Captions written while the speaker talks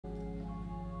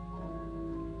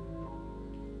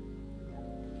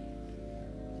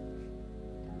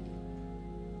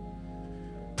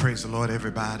Praise the Lord,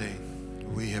 everybody.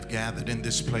 We have gathered in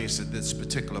this place at this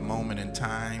particular moment in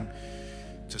time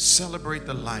to celebrate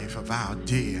the life of our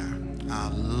dear,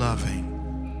 our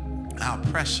loving, our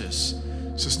precious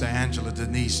Sister Angela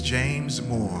Denise James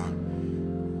Moore.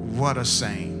 What a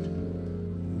saint.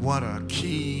 What a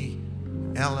key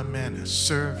element, a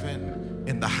servant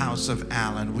in the house of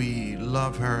Allen. We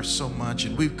love her so much,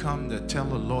 and we've come to tell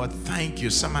the Lord thank you.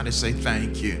 Somebody say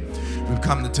thank you. We've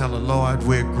come to tell the Lord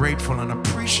we're grateful and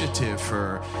appreciative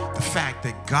for the fact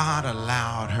that God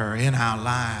allowed her in our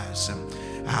lives and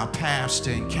our paths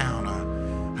to encounter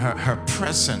her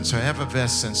presence, her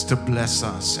effervescence to bless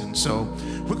us. And so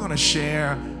we're going to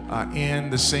share in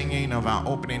the singing of our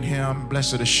opening hymn,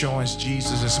 Blessed Assurance,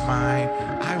 Jesus is Mine.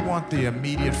 I want the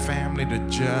immediate family to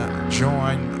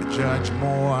join Judge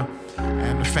Moore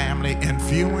and the family in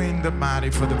viewing the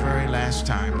body for the very last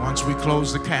time. Once we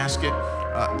close the casket,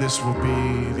 this will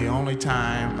be the only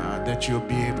time that you'll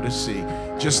be able to see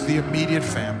just the immediate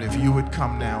family. If you would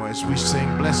come now as we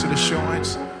sing Blessed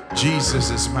Assurance,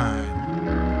 Jesus is Mine.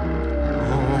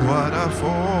 Oh, what a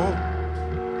fool.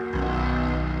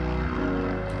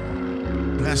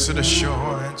 Blessed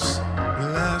assurance,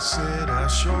 blessed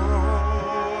assurance,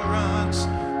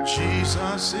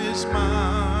 Jesus is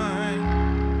mine.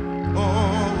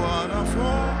 Oh, what a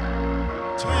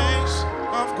foretaste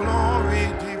of glory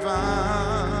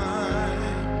divine,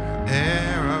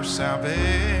 heir of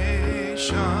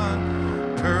salvation,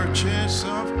 purchase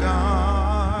of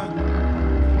God,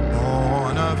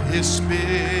 born of His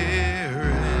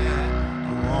Spirit,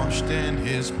 washed in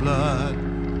His blood.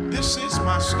 This is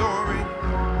my story.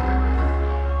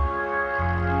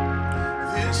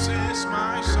 This is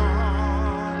my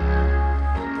song,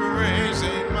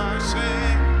 praising my Savior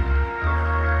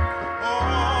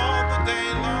all the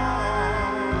day long.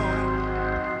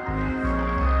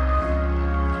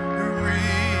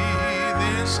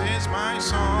 This is my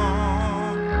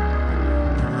song,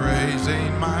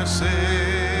 praising my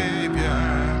Savior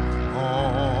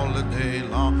all the day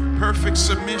long. Perfect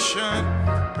submission,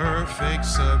 perfect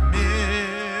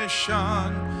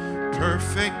submission,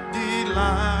 perfect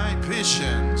delight,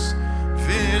 visions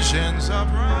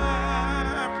of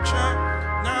rapture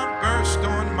now burst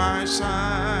on my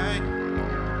sight.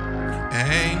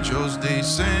 Angels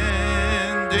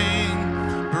descending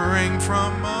bring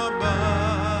from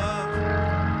above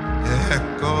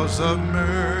echoes of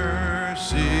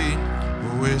mercy,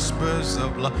 whispers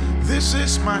of love. This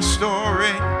is my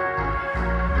story.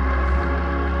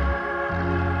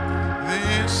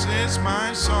 This is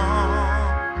my song,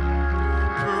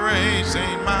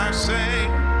 praising my Savior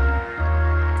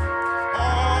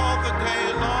all the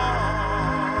day long.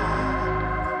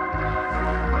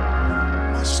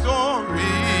 My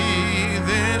story,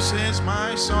 this is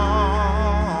my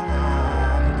song,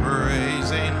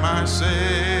 praising my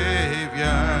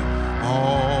Savior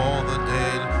all the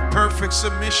day. Perfect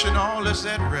submission, all is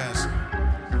at rest.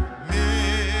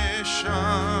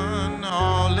 Mission,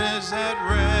 all is at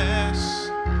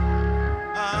rest.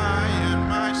 I and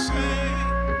my Savior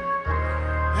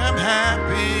am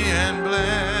happy and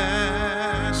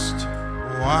blessed,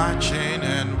 watching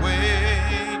and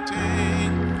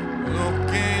waiting,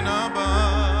 looking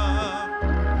above,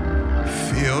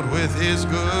 filled with His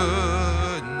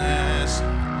goodness,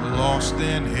 lost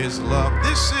in His love.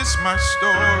 This is my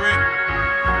story.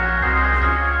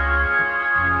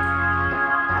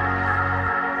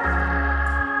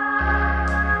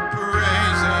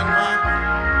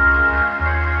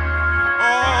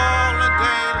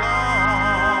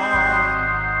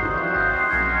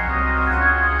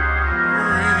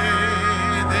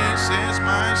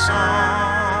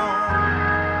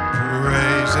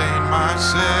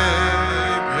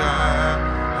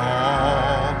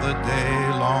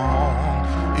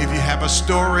 A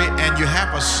story and you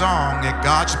have a song that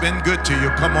God's been good to you,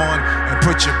 come on and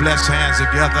put your blessed hands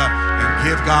together and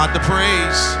give God the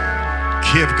praise,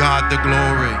 give God the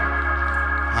glory.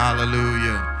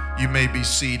 Hallelujah. You may be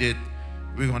seated.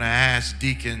 We're going to ask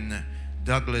Deacon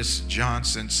Douglas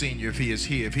Johnson Sr., if he is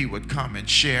here, if he would come and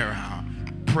share our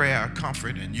prayer,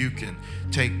 comfort, and you can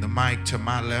take the mic to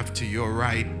my left, to your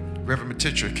right. Reverend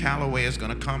Patricia Calloway is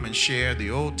going to come and share the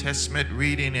Old Testament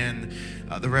reading, and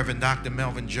the Reverend Dr.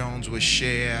 Melvin Jones will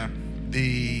share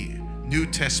the New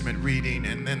Testament reading,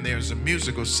 and then there's a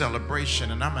musical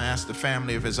celebration. And I'm going to ask the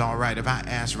family if it's all right if I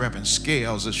ask Reverend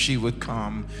Scales if she would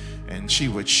come and she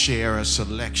would share a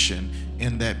selection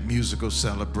in that musical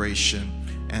celebration.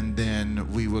 And then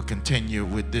we will continue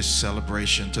with this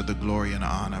celebration to the glory and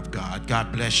honor of God.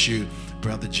 God bless you,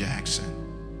 Brother Jackson.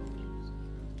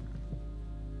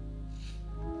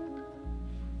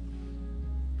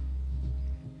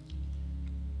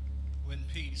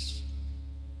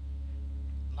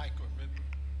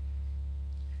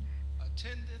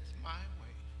 tendeth my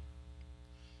way.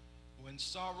 When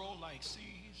sorrow like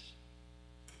seas,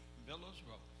 billows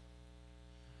roll.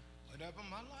 Whatever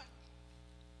my life,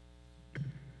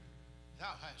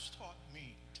 thou hast taught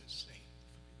me to sing.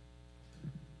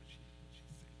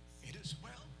 It is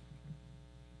well.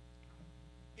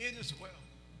 It is well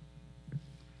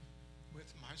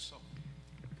with my soul.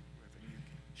 Reverend,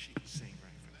 she can sing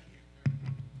right from here.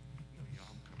 No,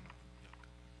 y'all come on.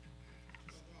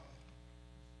 Y'all come on.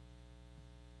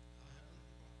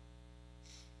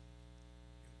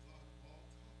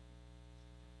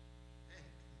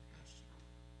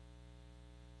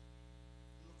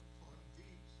 Look upon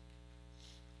these,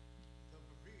 the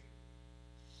bereaved,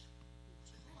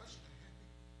 whose hearts are heavy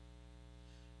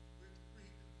with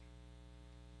grief.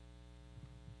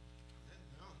 Let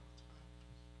now time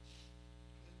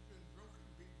has been broken,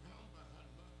 be bound by thy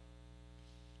love.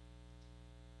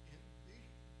 In thee,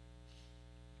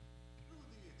 through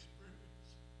the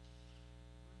experience,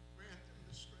 grant them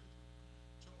the strength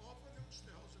to offer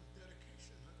themselves in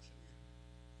dedication unto you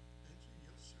and to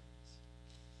your service.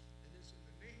 It is in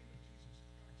the name of Jesus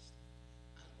Christ,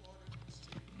 our Lord and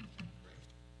Savior, I pray.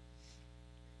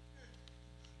 Amen.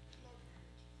 Love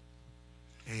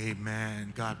you.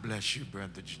 Amen. God bless you,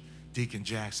 Brother Deacon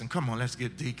Jackson. Come on, let's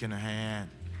give Deacon a hand.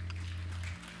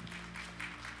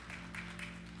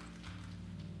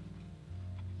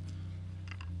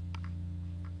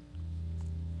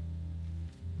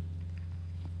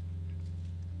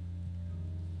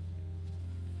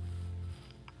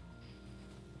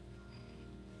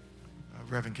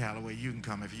 Reverend Calloway, you can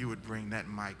come if you would bring that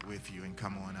mic with you and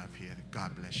come on up here.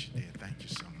 God bless you, dear. Thank you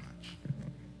so much.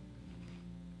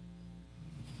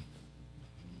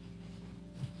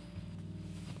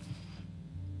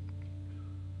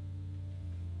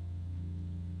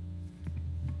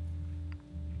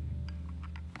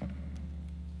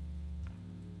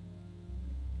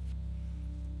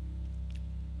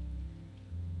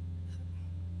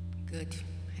 Good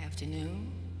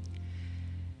afternoon.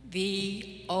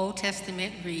 The Old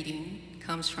Testament reading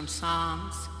comes from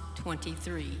Psalms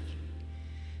 23.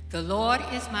 The Lord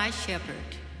is my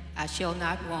shepherd, I shall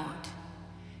not want.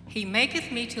 He maketh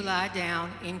me to lie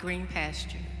down in green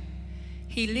pasture.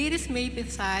 He leadeth me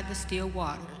beside the still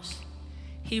waters.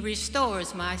 He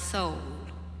restores my soul.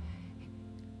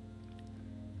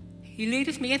 He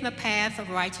leadeth me in the path of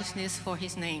righteousness for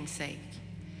his name's sake.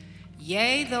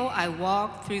 Yea, though I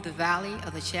walk through the valley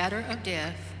of the shadow of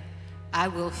death, I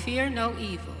will fear no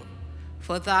evil,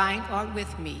 for thine art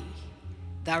with me.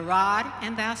 Thy rod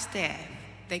and thy staff,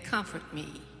 they comfort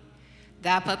me.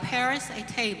 Thou preparest a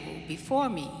table before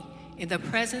me in the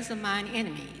presence of mine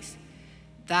enemies.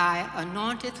 Thou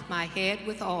anointest my head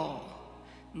with oil.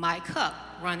 My cup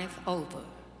runneth over.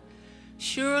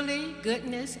 Surely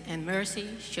goodness and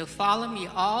mercy shall follow me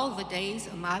all the days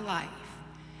of my life,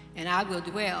 and I will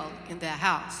dwell in the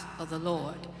house of the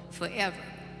Lord forever.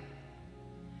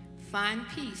 Find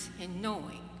peace in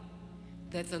knowing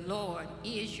that the Lord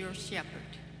is your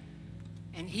shepherd,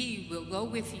 and he will go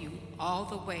with you all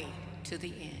the way to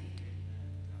the end.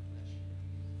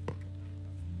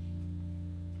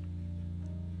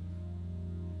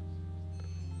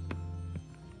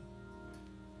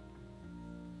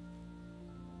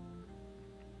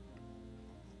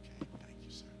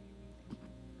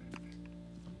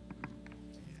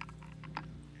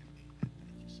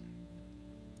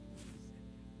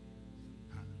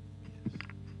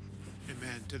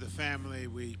 To the family,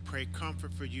 we pray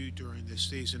comfort for you during this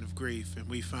season of grief, and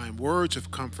we find words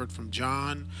of comfort from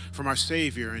our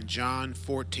Savior in John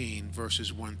 14,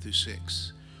 verses 1 through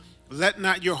 6. Let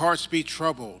not your hearts be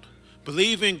troubled.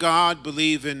 Believe in God,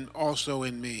 believe also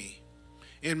in me.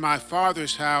 In my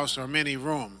Father's house are many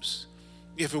rooms.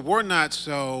 If it were not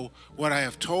so, would I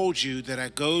have told you that I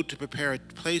go to prepare a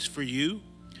place for you?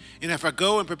 And if I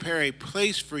go and prepare a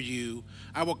place for you,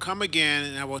 I will come again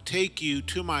and I will take you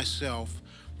to myself,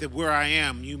 that where I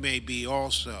am, you may be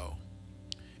also.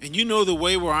 And you know the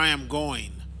way where I am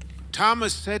going.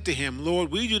 Thomas said to him,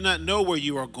 Lord, we do not know where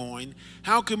you are going.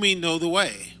 How can we know the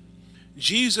way?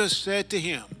 Jesus said to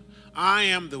him, I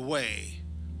am the way,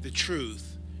 the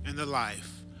truth, and the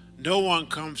life. No one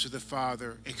comes to the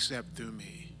Father except through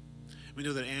me. We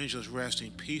know that Angela is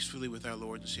resting peacefully with our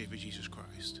Lord and Savior Jesus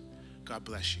Christ. God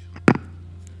bless you.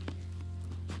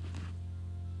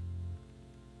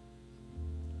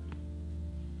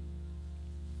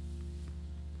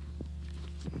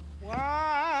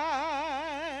 Why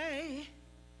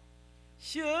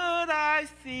should I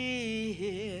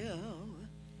feel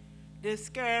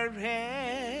discouraged?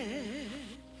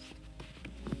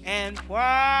 And why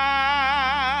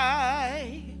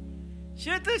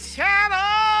should the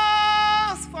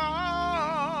shadows fall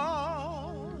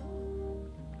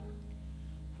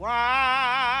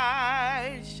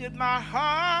should my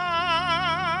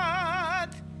heart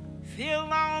feel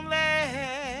lonely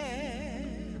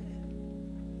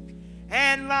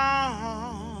and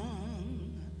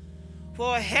long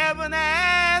for heaven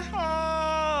at home,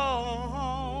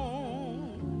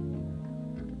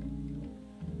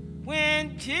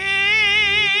 when Jesus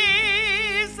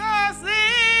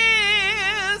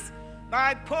is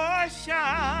my portion,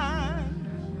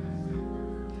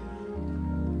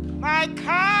 my constant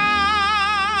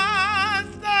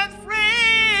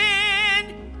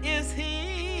friend is He.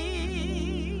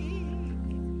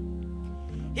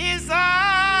 His eye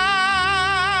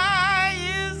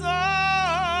is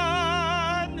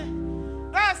on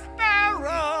the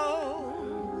sparrow,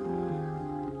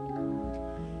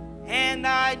 and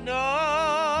I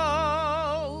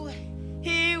know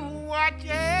He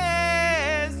watches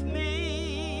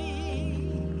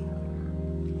me.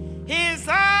 His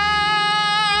eye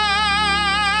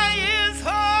is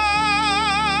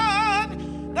on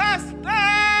the sparrow,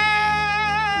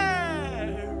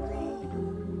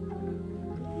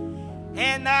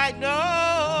 and I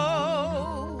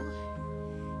know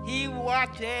He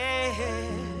watches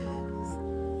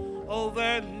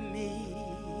over me.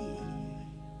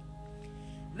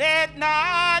 Let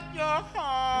not your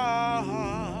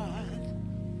heart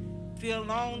feel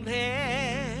lonely.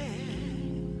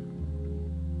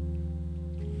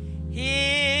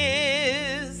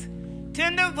 His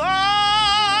tender voice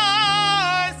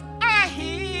I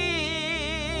hear,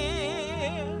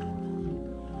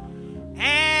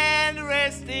 and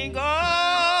resting on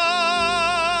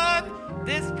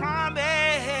this promise,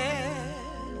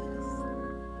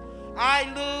 I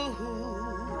lose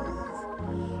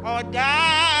all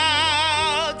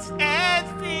doubts and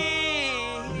fears.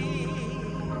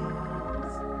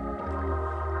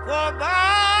 For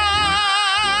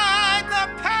by the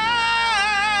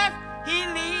path He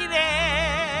leadeth,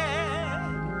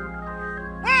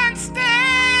 one step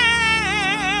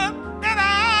that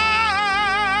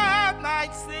I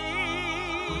might see,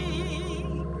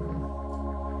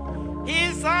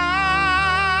 His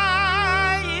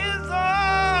eye is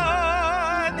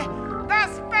on the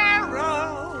sparrow,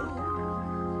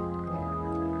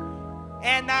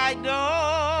 and I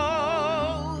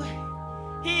know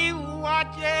He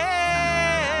watches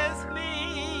me.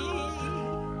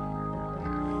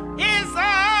 His eye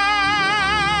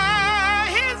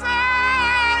is on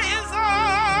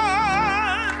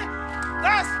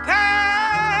the sparrow,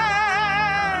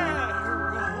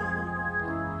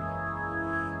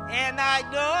 and I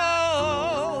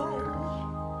know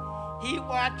He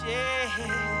watches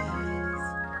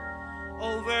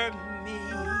over me.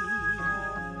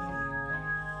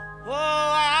 Oh,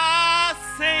 I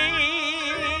sing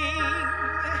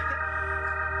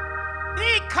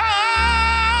because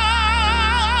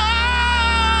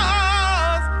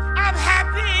I'm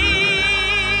happy,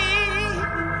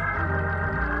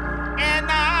 and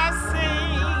I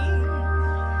sing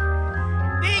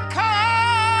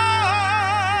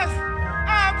because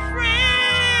I'm free.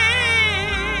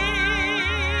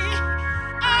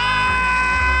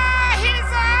 His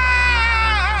eye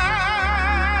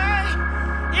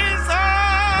is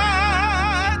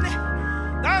on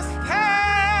the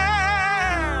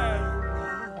sparrow,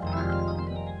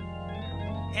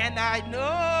 and I know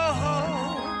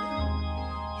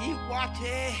He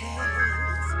watches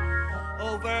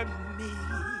over me.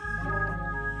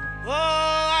 Oh,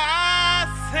 I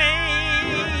sing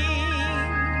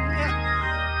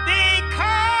because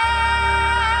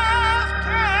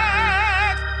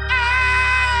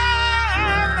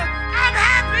I'm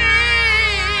happy,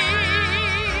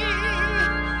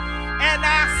 and I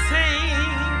sing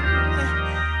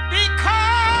because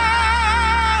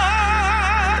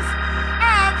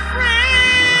I'm free.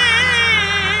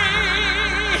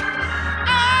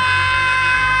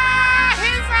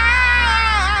 His eye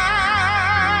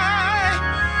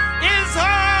is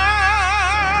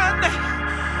on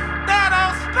that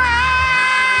old sparrow,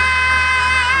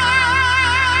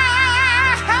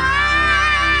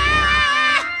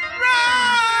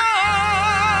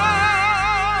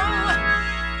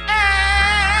 and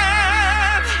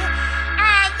I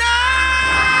know,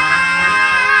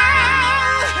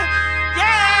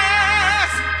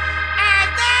 yes, I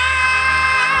know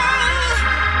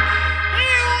He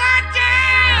watches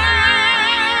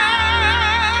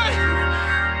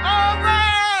over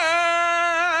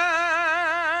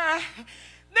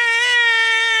me.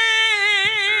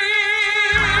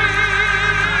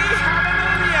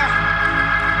 Hallelujah.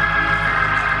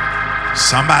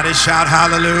 Somebody shout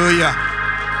hallelujah.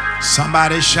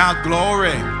 Somebody shout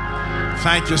glory.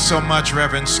 Thank you so much,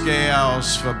 Reverend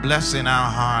Scales, for blessing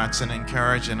our hearts and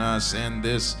encouraging us in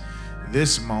this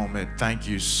this moment, thank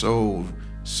you so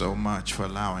much for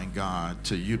allowing God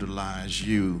to utilize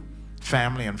you.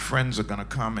 Family and friends are going to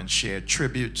come and share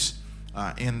tributes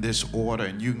in this order,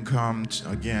 and you can come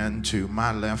again to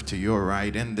my left, to your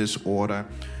right, in this order.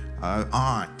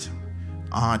 Aunt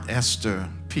Esther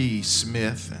P.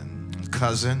 Smith, and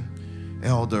cousin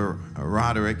Elder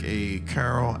Roderick A.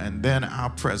 Carroll, and then our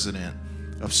president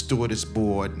of Stewardess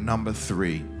Board number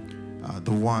 3,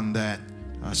 the one that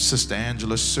Sister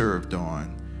Angela served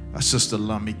on, Sister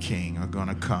Lummy King, are going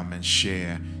to come and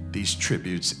share these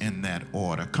tributes in that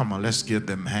order. Come on, let's give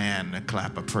them a hand, a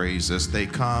clap of praise as they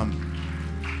come.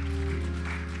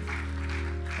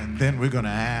 And then we're going to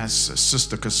ask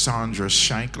Sister Cassandra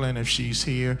Shanklin, if she's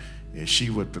here, if she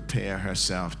would prepare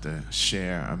herself to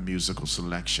share a musical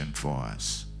selection for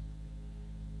us.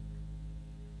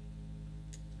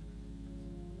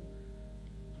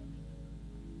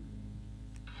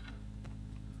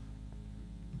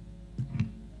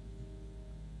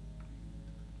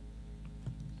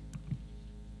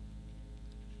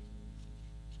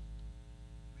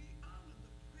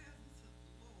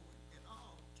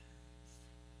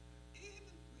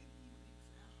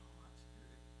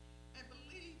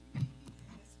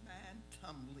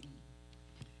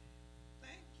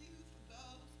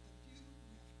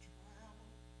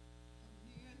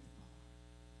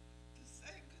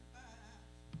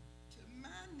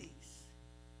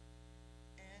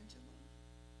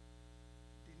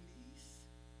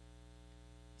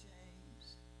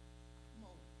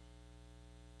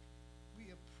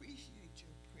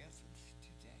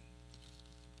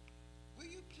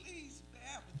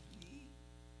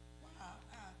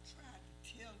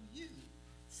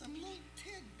 Some little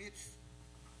tidbits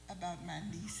about my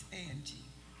niece Angie.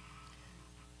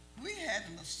 We had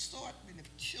an assortment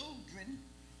of children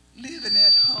living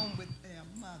at home with their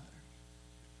mother.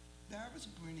 There was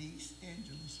Bernice,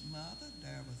 Angela's mother.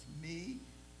 There was me.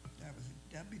 There was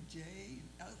WJ,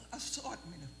 an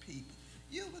assortment of people.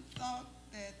 You would thought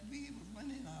that we were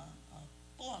running a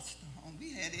foster home.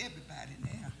 We had everybody in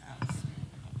our house.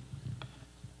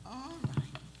 All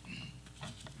right.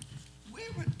 We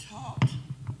were taught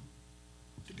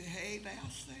to behave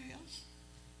ourselves,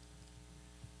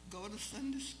 go to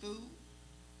Sunday school,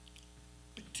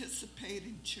 participate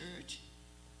in church,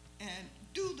 and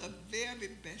do the very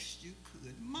best you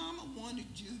could. Mama wanted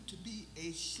you to be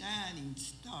a shining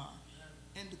star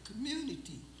in the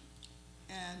community,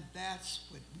 and that's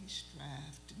what we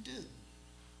strive to do.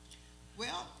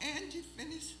 Well, Angie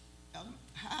finished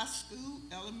high school,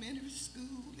 elementary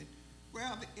school, and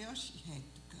wherever else she had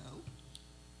to go.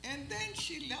 And then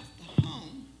she left the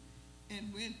home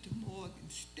and went to Morgan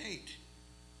State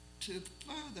to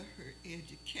further her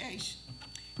education.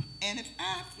 And if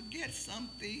I forget some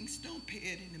things, don't pay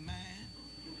it any mind.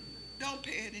 Don't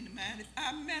pay it any mind. If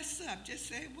I mess up, just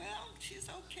say, well, she's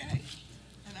okay.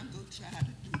 And I'm going to try to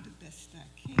do the best I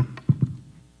can.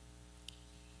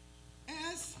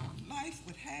 As life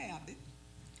would have it,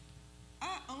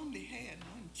 I only had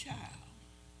one child.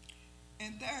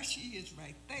 And there she is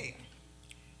right there.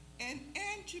 And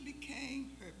Angie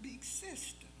became her big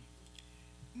sister.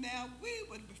 Now, we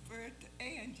would refer to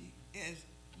Angie as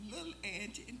Little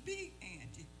Angie and Big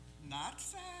Angie, not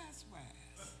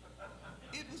size-wise.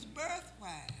 It was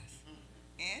birth-wise.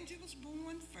 Angie was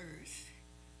born first.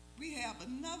 We have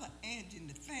another Angie in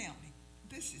the family.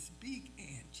 This is Big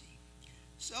Angie.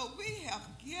 So we have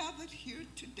gathered here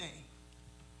today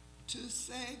to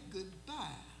say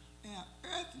goodbye, our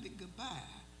earthly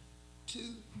goodbye, to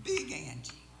Big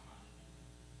Angie.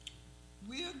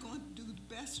 We're going to do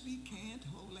the best we can to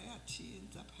hold our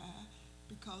chins up high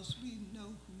because we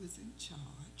know who is in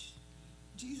charge.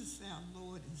 Jesus, our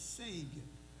Lord and Savior,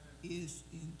 is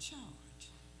in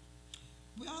charge.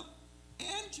 Well,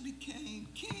 Angie became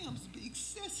Kim's big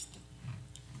sister.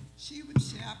 She would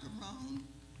chaperone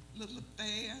little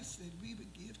affairs that we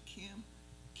would give Kim.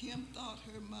 Kim thought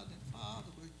her mother and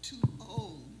father were too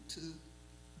old to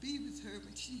be with her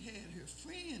when she had her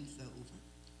friends over.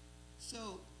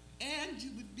 So Angie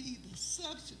would be the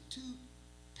substitute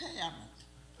parent.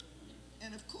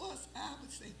 And of course, I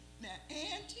would say, now,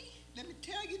 Angie, let me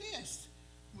tell you this.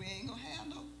 We ain't gonna have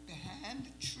no behind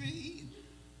the tree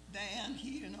and down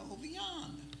here and over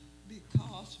yonder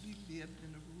because we lived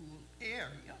in a rural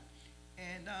area.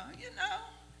 And, you know,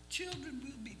 children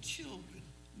will be children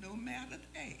no matter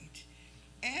the age.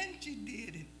 Angie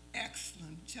did an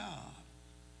excellent job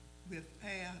with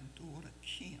our daughter,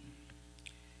 Kim.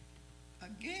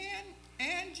 Again,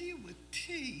 Angie would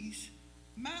tease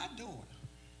my daughter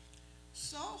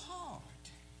so hard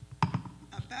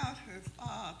about her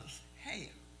father's hair.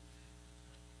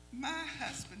 My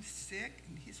husband's sick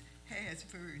and his hair is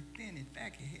very thin. In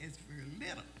fact, his hair is very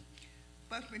little.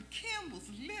 But when Kim was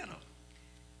little,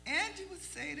 Angie would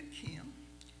say to Kim,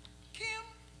 Kim,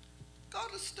 go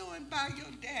to the store and buy your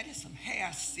daddy some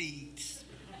hair seeds.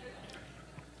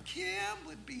 Kim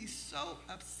would be so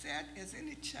upset as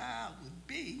any child would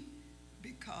be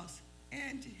because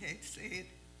Angie had said,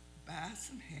 buy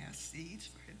some hair seeds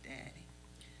for her daddy.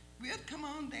 We'd come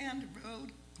on down the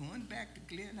road, going back to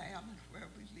Glen Allen, where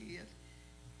we lived,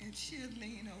 and she'd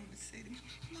lean over and say to me,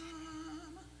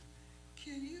 Mama,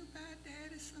 can you buy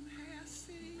Daddy some hair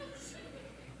seeds?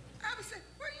 I would say,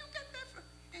 where you get that from?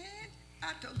 Angie.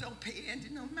 I told, don't pay Angie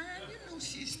no mind. You know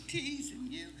she's teasing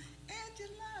you. Angie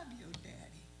love your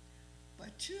daddy.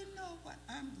 But you know what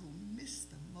I'm going to miss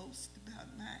the most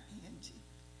about my Angie?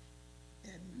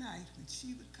 At night when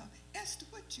she would call, Esther,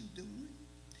 what you doing?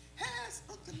 How's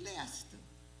Uncle Lester?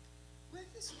 Well,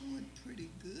 he's doing pretty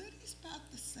good. He's about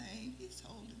the same. He's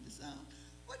holding his own.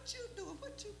 What you doing?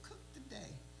 What you cook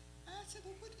today? I said,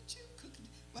 well, what did you cook today?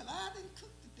 Well, I didn't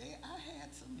cook today. I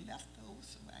had some leftovers,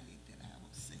 so I ate that. I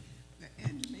would say, well,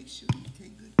 Andy, make sure you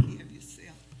take good care of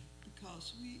yourself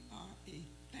because we are a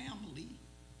family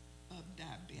of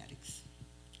diabetics.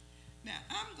 Now,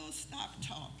 I'm going to stop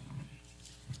talking.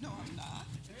 No, I'm not,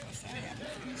 because I haven't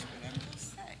finished what I'm going to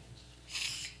say.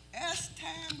 As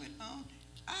time went on,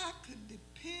 I could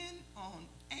depend on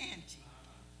Angie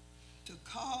to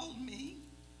call me,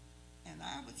 and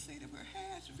I would say to her,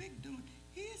 how's Rick doing?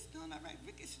 He's doing all right.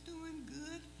 Rick is doing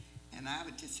good. And I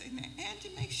would just say, now,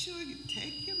 Angie, make sure you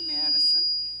take your medicine,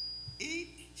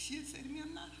 eat. She'd say to me,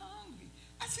 I'm not hungry.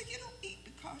 I said, you don't eat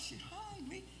because you're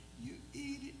hungry. You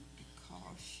eat it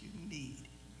because you need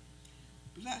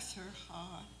it. Bless her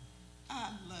heart. I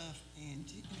love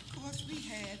Angie. And of course, we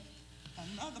had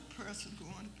another person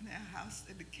growing up in our house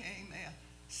that became our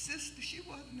sister. She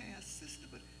wasn't our sister,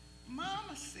 but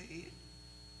Mama said,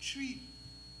 treat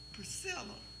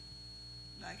Priscilla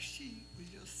like she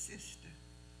was your sister.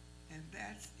 And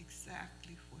that's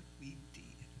exactly what we did.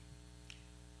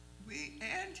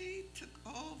 Angie took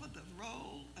over the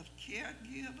role of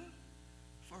caregiver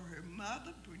for her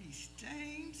mother, Bernice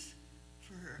James,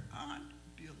 for her aunt,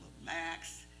 Billa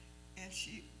Lax, and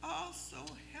she also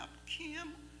helped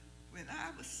Kim. When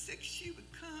I was sick, she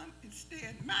would come and stay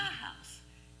at my house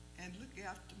and look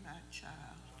after my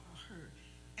child for her.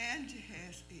 Angie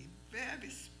has a very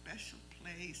special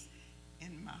place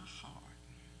in my heart.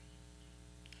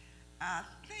 I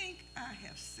think I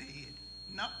have said,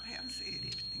 no, I haven't said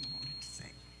everything I wanted to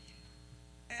say.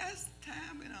 As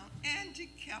time went on, Angie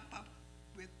kept up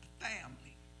with the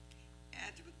family.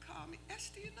 Angie would call me,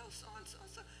 Esther, you know so-and-so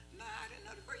and so? No, I didn't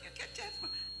know. Where you get that from?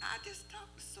 I just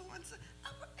talked to so-and-so.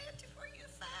 I went, Angie, where you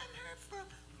find her from?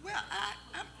 Well,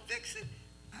 I'm fixing.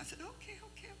 I said, okay.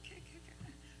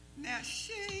 Now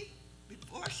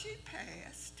before she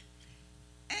passed,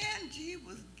 Angie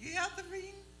was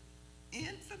gathering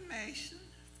information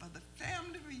for the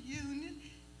family reunion,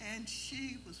 and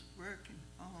she was working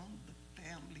on the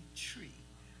family tree.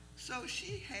 So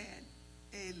she had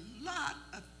a lot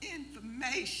of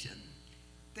information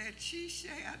that she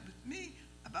shared with me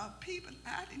about people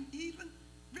I didn't even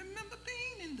remember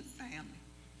being in the family.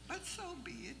 But so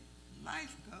be it.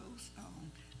 Life goes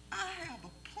on. I have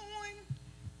a poem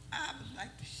I would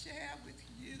like to share with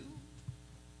you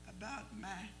about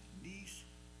my niece,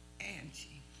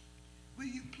 Angie. Will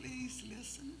you please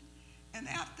listen? And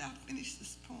after I finish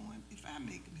this poem, if I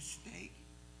make a mistake,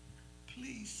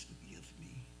 please forgive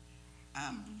me.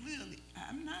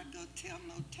 I'm not going to tell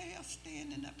no tale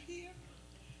standing up here.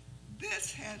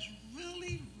 This has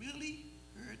really, really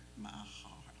hurt my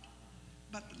heart.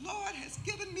 But the Lord has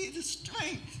given me the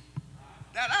strength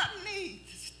that I need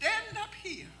to stand up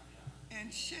here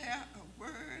and share a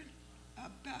word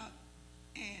about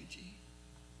Angie,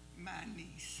 my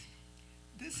niece.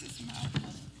 This is my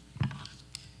poem.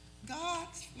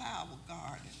 God's flower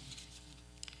garden.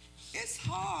 It's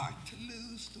hard to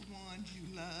lose the ones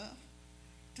you love,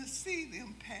 to see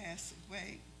them pass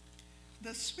away,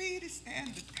 the sweetest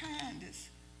and the kindest,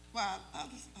 while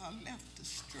others are left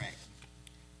astray.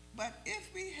 But if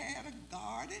we had a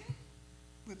garden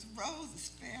with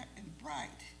roses fair and bright,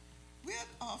 we'd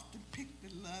often pick the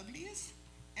loveliest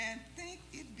and think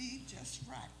it'd be just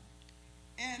right.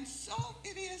 And so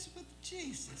it is with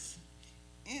Jesus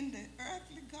in the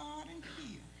earthly garden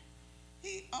here.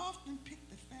 He often picked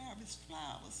the fairest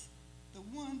flowers, the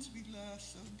ones we love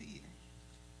so dear.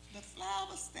 The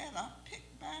flowers that are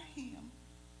picked by him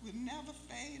will never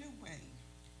fade away.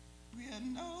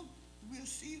 We'll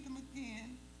see them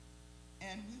again,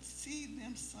 and we'll see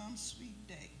them some sweet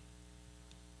day.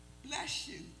 Bless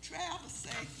you. Travel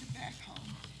safely back home.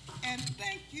 And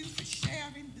thank you for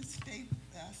sharing this day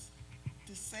with us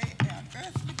to say an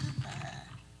earthly goodbye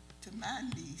to my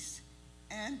niece,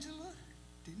 Angela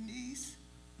Denise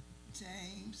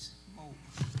James Moore.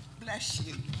 Bless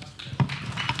you.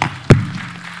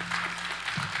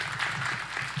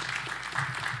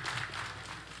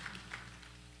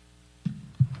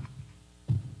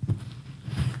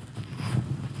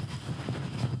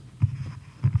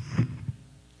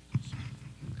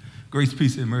 Grace,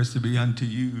 peace, and mercy be unto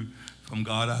you from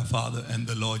God our Father and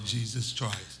the Lord Jesus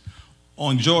Christ.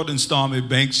 On Jordan's stormy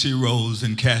banks she rose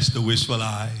and cast a wishful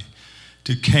eye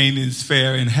to Canaan's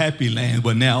fair and happy land,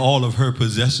 where now all of her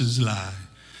possessions lie.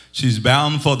 She's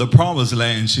bound for the promised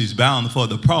land, she's bound for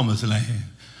the promised land.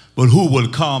 But who will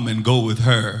come and go with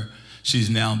her? She's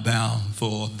now bound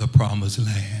for the promised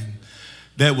land.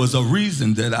 There was a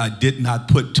reason that I did not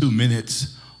put 2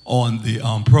 minutes on the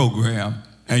program,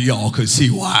 and y'all could see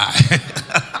why.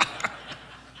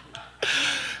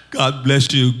 God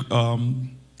bless you.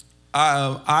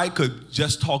 I could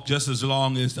just talk just as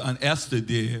long as Esther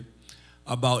did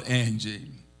about Angie.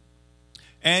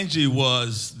 Angie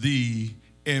was the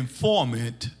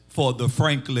informant for the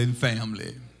Franklin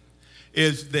family.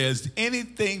 If there's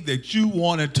anything that you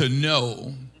wanted to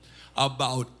know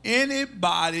about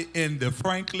anybody in the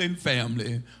Franklin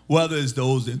family, whether it's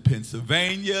those in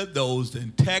Pennsylvania, those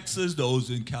in Texas, those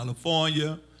in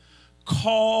California,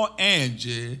 call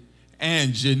Angie.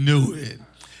 Angie knew it.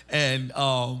 And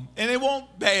it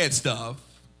wasn't bad stuff.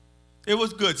 It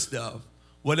was good stuff,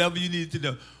 whatever you needed to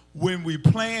know. When we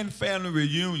planned family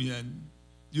reunion,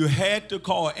 you had to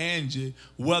call Angie,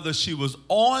 whether she was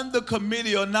on the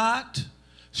committee or not.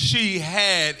 She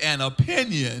had an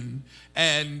opinion,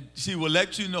 and she will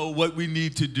let you know what we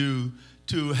need to do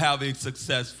to have a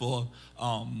successful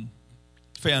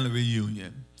family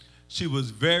reunion. She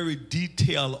was very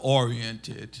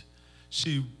detail-oriented.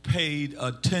 She paid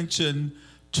attention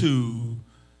to,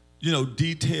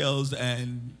 details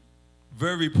and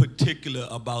very particular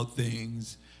about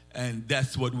things, and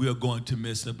that's what we're going to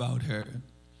miss about her.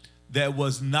 There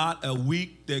was not a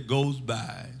week that goes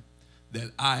by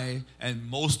that I and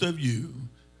most of you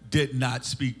did not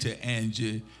speak to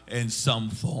Angie in some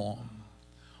form.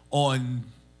 On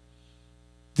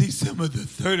December the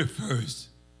 31st,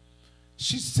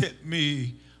 she sent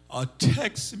me a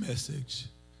text message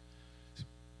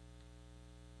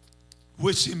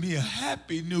wishing me a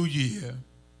happy new year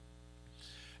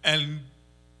and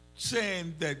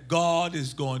saying that God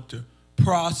is going to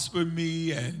prosper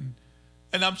me, and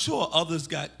I'm sure others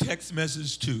got text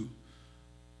messages too,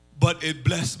 but it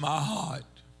blessed my heart.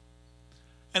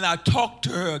 And I talked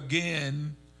to her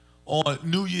again on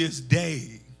New Year's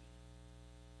Day,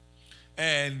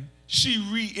 and she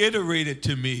reiterated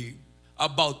to me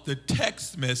about the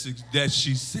text message that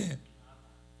she sent.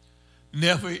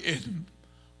 Never in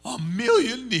a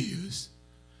million years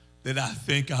that I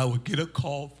think I would get a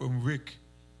call from Rick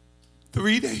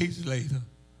 3 days later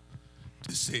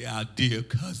to say our dear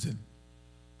cousin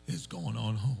is going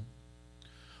on home.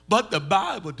 But the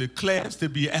Bible declares to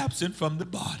be absent from the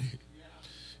body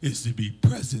is to be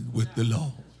present with the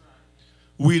Lord.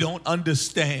 We don't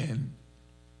understand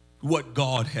what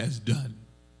God has done,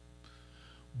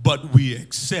 but we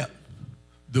accept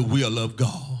the will of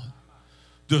God.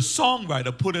 The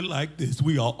songwriter put it like this: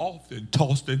 we are often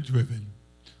tossed and driven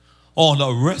on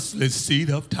a restless seat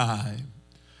of time.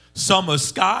 Summer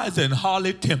skies and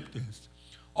holly tempests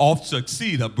oft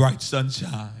succeed a bright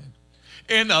sunshine.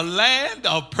 In a land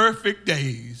of perfect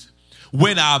days,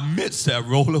 when our midst have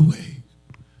rolled away,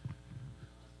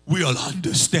 we'll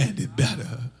understand it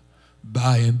better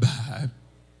by and by.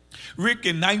 Rick,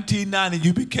 in 1990,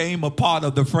 you became a part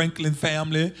of the Franklin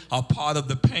family, a part of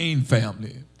the Payne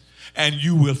family, and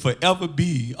you will forever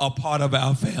be a part of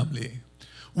our family.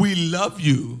 We love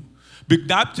you, but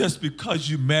not just because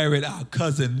you married our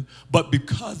cousin, but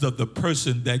because of the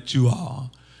person that you are.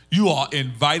 You are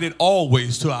invited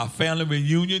always to our family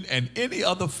reunion and any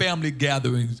other family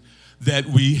gatherings that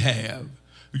we have.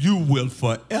 You will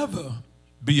forever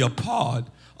be a part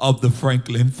of the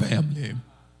Franklin family.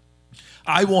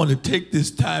 I want to take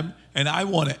this time and I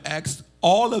want to ask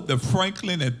all of the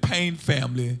Franklin and Payne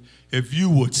family if you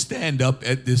would stand up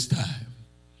at this time.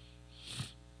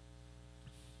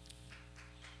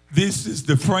 This is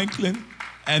the Franklin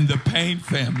and the Payne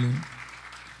family.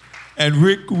 And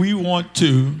Rick, we want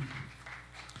to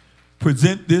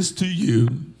present this to you.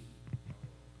 God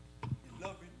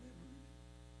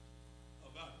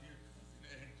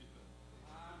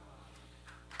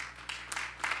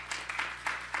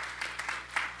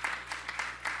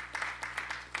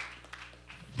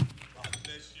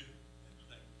bless you and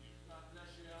thank you.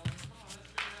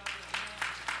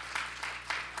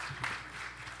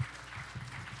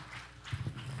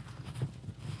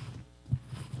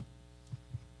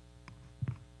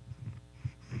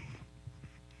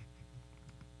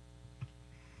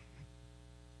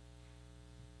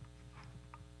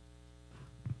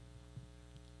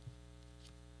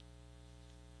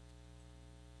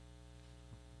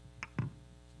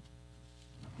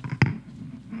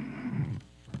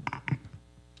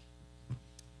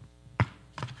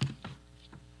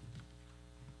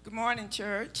 Good morning,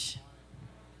 church.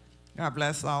 God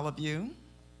bless all of you.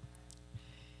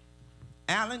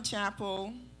 Allen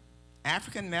Chapel,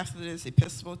 African Methodist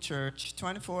Episcopal Church,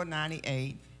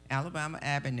 2498 Alabama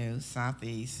Avenue,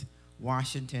 Southeast,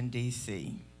 Washington,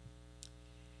 D.C.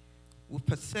 We'll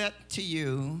present to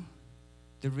you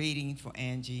the reading for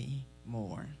Angie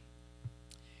Moore.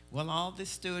 Will all the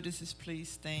stewardesses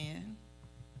please stand?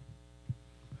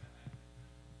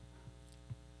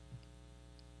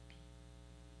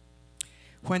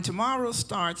 When tomorrow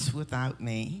starts without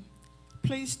me,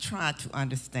 please try to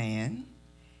understand.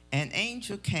 An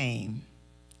angel came,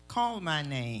 called my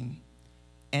name,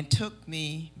 and took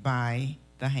me by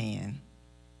the hand.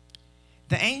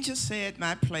 The angel said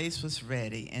my place was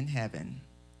ready in heaven,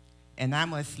 and I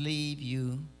must leave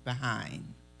you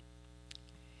behind.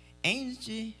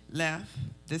 Angie left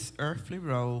this earthly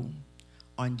role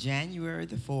on January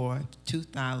the 4th,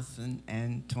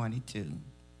 2022.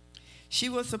 She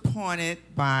was appointed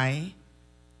to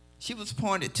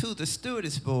the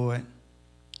Stewardess Board,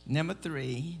 number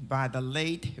 3, by the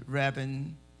late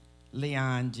Reverend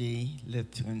Leon G.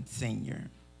 Lipton Sr.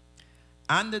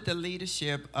 Under the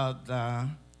leadership of the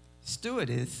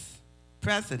Stewardess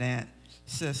President,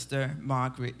 Sister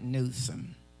Margaret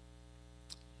Newsom.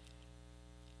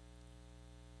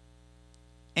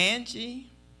 Angie,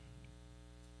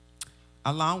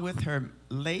 along with her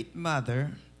late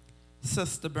mother,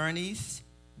 Sister Bernice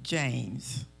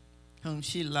James, whom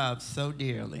she loved so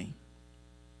dearly.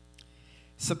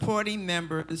 Both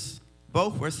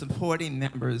were supporting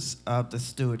members of the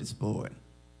Stewardess Board.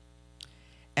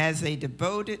 As a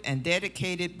devoted and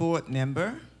dedicated board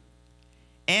member,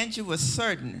 Angie was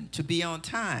certain to be on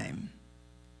time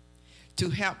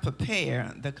to help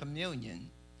prepare the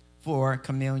communion for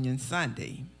Communion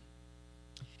Sunday.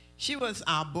 She was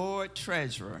our board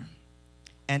treasurer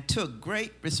and took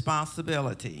great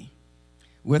responsibility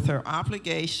with her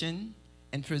obligation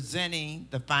in presenting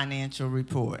the financial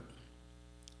report.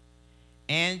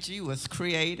 Angie was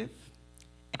creative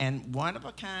and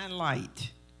one-of-a-kind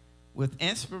light with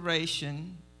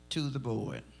inspiration to the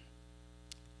board.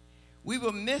 We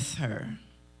will miss her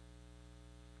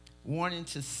wanting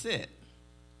to sit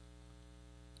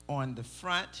on the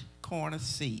front corner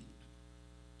seat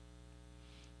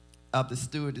of the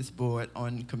Stewardess Board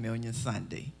on Communion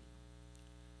Sunday.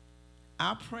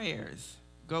 Our prayers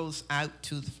goes out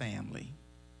to the family.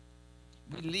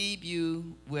 We leave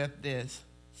you with this,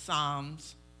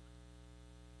 Psalms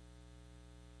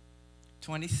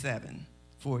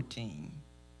 27:14.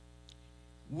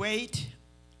 Wait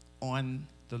on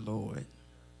the Lord.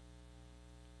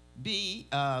 Be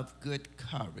of good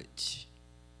courage,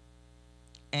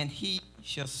 and he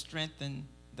shall strengthen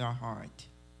their heart.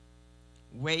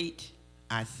 Wait,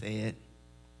 I said,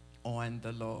 on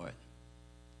the Lord.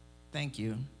 Thank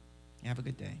you. Have a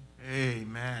good day.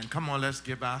 Amen. Come on, let's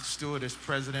give our stewardess,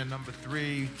 President number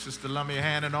 3, Sister Lummy, a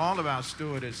hand, and all of our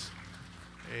stewardess.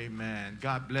 Amen.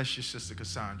 God bless you, Sister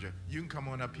Cassandra. You can come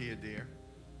on up here, dear.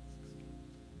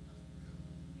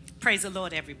 Praise the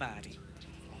Lord, everybody.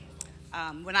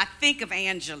 When I think of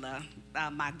Angela,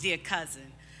 my dear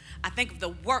cousin, I think of the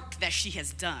work that she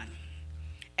has done.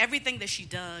 Everything that she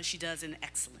does in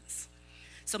excellence.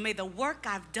 So may the work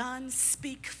I've done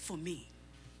speak for me.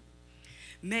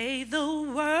 May the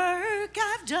work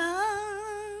I've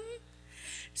done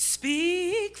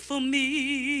speak for me.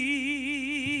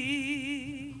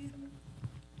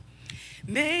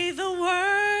 May the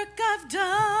work I've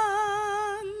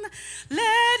done,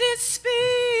 let it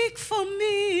speak for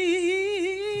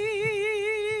me.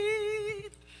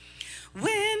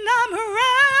 When I'm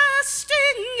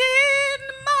resting in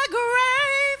my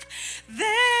grave,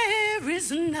 there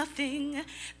is nothing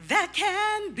that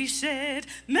can be said.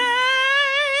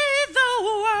 May the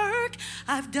work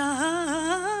I've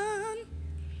done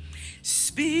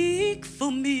speak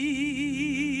for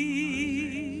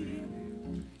me.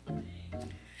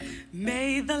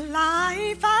 May the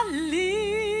life I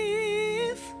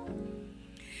live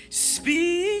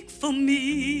speak for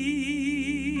me.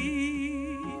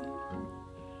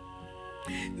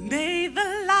 May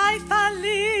the life I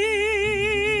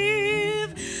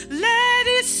live, let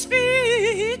it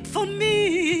speak for me.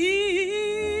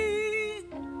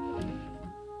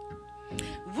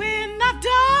 When I've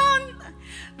done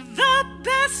the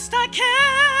best I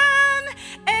can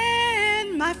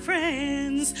and my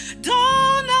friends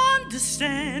don't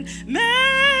understand,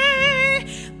 may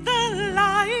the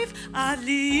life I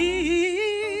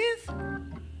live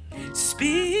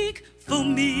speak for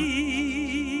me.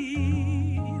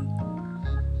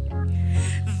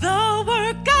 The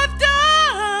work I've done,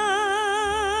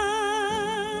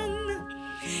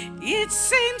 it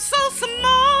seems so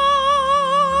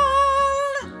small,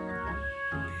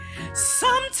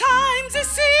 Sometimes it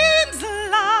seems like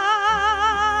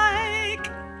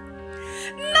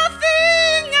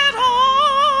nothing at all.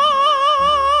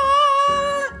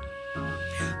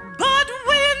 But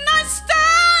when I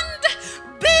stand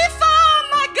before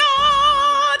my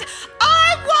God,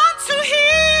 I want to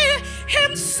hear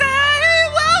him say,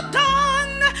 well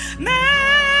done.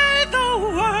 May the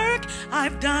work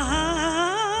I've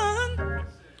done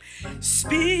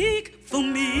speak for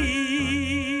me.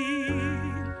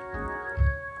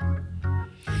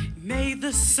 May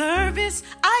the service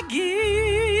I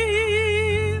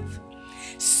give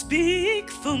speak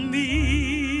for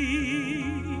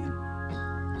me.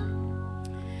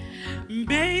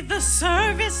 May the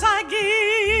service I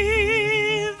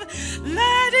give,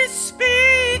 let it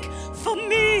speak for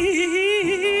me.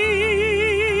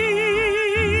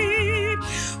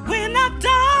 When I've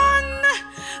done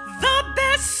the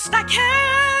best I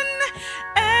can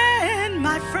and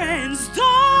my friends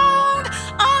don't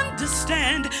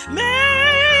understand,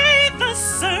 may the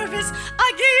service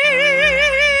I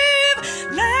give,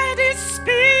 let it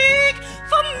speak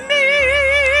for me.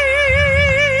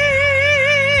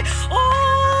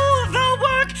 Oh, the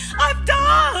work I've done,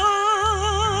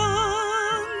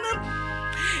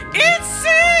 it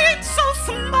seems so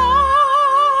small,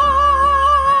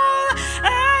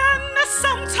 and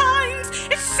sometimes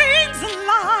it seems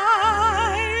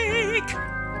like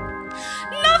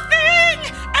nothing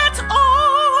at all.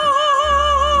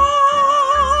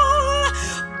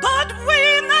 But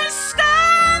when I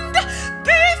stand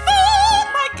before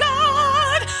my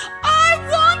God, I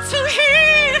want to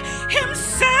hear him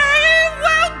say,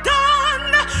 well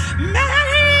done.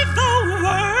 May the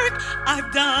work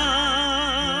I've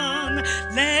done,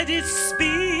 let it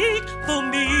speak for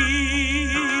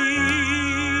me.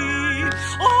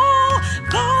 Oh,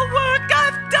 the work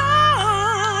I've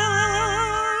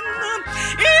done,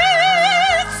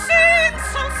 it seems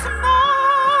so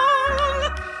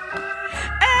small,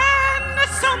 and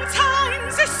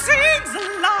sometimes it seems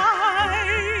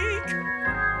like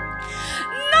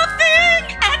nothing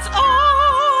at all.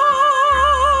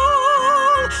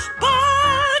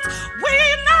 But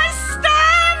when I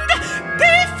stand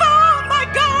before my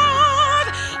God,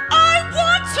 I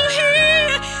want to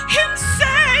hear him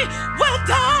say, well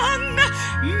done.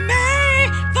 May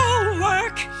the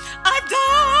work I've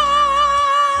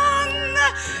done,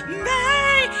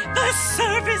 may the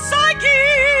service I give,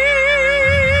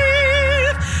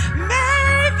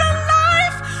 may the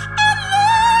life I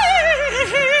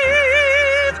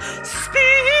live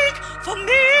speak for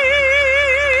me.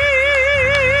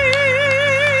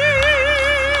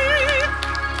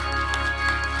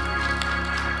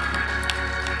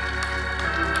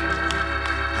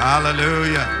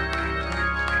 Hallelujah.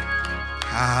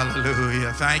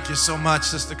 Hallelujah. Thank you so much,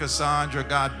 Sister Cassandra.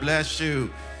 God bless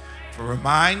you for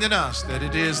reminding us that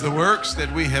it is the works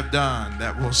that we have done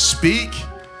that will speak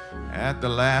at the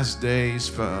last days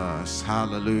for us.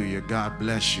 Hallelujah. God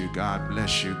bless you. God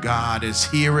bless you. God is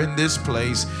here in this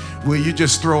place. Will you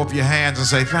just throw up your hands and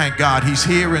say, thank God, he's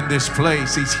here in this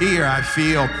place. He's here. I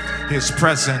feel his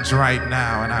presence right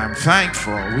now, and I'm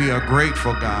thankful. We are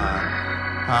grateful, God.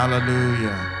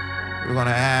 Hallelujah. We're going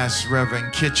to ask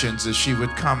Reverend Kitchens if she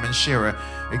would come and share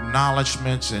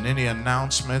acknowledgments and any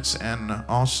announcements and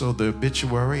also the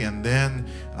obituary. And then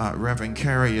Reverend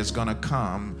Carey is going to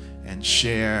come and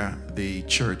share the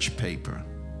church paper.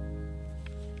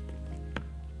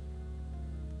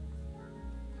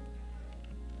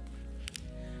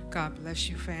 God bless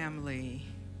you, family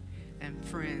and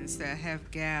friends that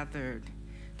have gathered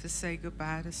to say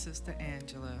goodbye to Sister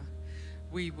Angela.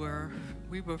 We were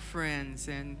friends,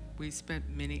 and we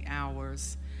spent many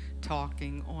hours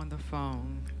talking on the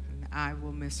phone, and I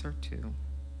will miss her too.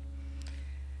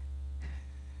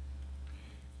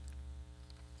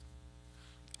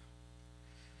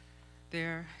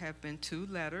 There have been 2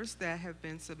 letters that have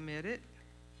been submitted.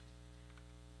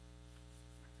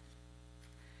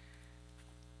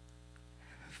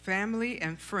 Family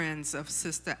and friends of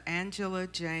Sister Angela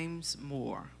James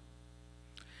Moore.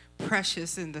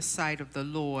 Precious in the sight of the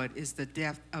Lord is the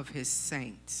death of his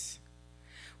saints.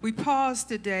 We pause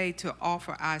today to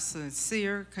offer our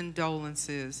sincere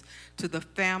condolences to the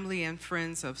family and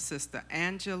friends of Sister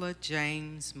Angela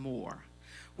James Moore.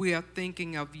 We are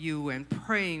thinking of you and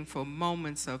praying for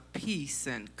moments of peace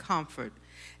and comfort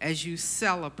as you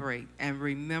celebrate and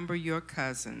remember your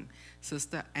cousin,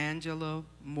 Sister Angela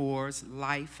Moore's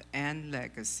life and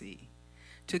legacy.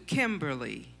 To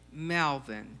Kimberly,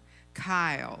 Melvin,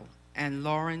 Kyle, and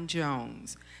Lauren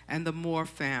Jones, and the Moore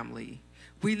family,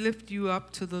 we lift you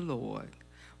up to the Lord.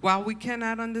 While we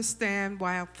cannot understand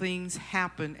why things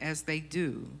happen as they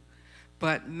do,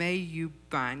 but may you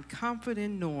find comfort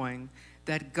in knowing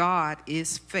that God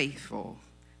is faithful,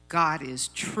 God is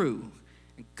true,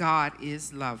 God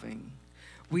is loving.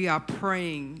 We are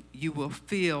praying you will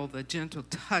feel the gentle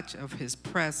touch of his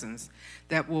presence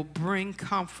that will bring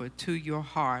comfort to your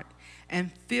heart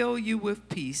and fill you with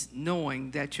peace,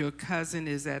 knowing that your cousin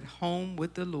is at home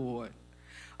with the Lord.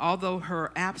 Although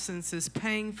her absence is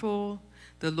painful,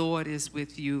 the Lord is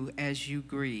with you as you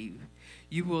grieve.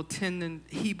 He will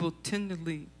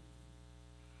tenderly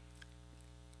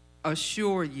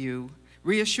reassure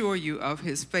you of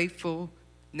his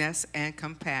faithfulness and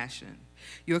compassion.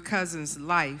 Your cousin's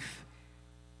life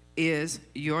is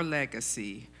your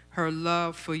legacy. Her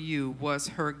love for you was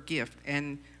her gift,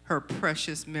 and her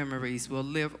precious memories will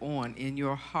live on in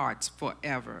your hearts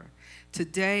forever.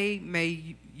 Today,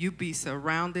 may you be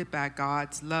surrounded by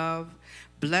God's love,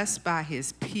 blessed by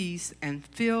his peace, and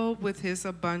filled with his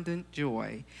abundant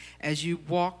joy. As you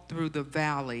walk through the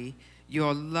valley,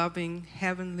 your loving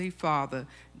Heavenly Father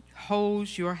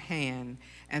holds your hand,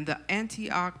 and the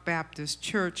Antioch Baptist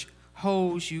Church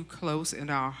holds you close in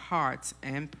our hearts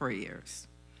and prayers.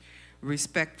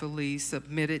 Respectfully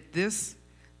submitted this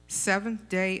 7th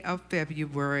day of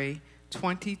February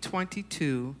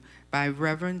 2022 by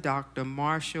Reverend Dr.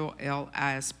 Marshall L.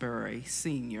 Asbury,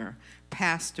 Sr.,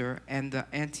 pastor and the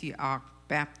Antioch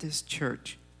Baptist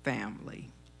Church family.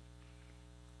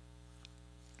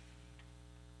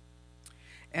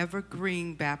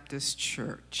 Evergreen Baptist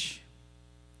Church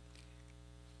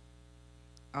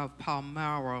of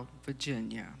Palmyra,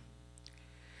 Virginia.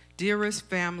 Dearest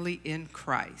family in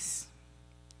Christ,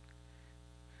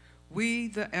 we,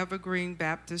 the Evergreen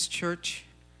Baptist Church,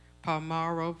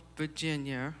 Palmyra,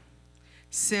 Virginia,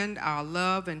 send our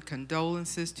love and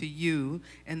condolences to you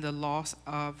in the loss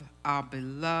of our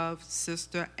beloved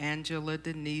sister Angela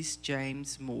Denise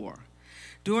James Moore.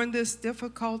 During this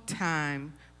difficult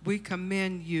time, we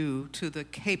commend you to the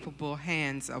capable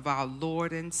hands of our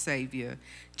Lord and Savior,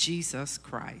 Jesus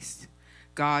Christ.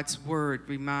 God's word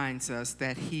reminds us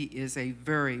that he is a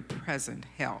very present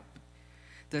help.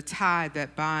 The tie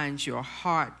that binds your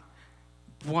heart,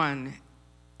 one,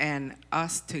 and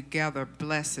us together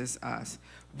blesses us.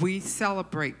 We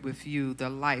celebrate with you the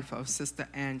life of Sister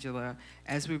Angela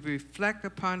as we reflect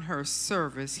upon her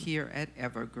service here at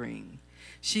Evergreen.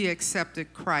 She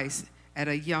accepted Christ at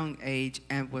a young age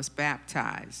and was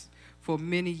baptized. For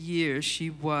many years,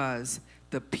 she was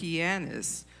the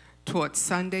pianist, taught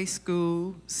Sunday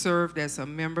school, served as a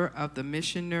member of the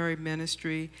missionary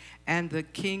ministry and the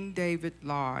King David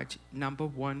Lodge, number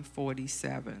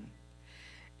 147.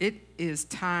 It is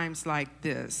times like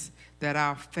this that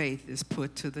our faith is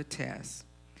put to the test.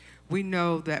 We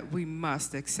know that we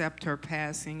must accept her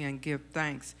passing and give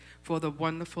thanks for the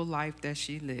wonderful life that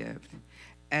she lived.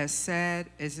 As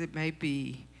sad as it may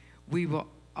be, we will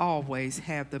always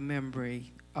have the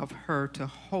memory of her to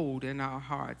hold in our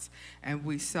hearts, and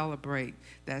we celebrate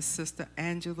that Sister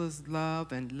Angela's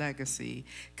love and legacy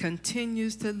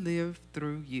continues to live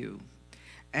through you.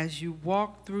 As you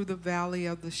walk through the valley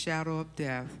of the shadow of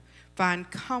death, find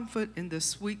comfort in the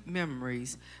sweet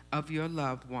memories of your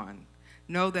loved one.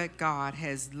 Know that God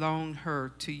has loaned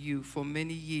her to you for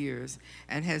many years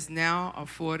and has now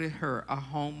afforded her a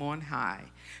home on high.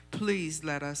 Please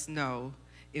let us know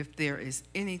if there is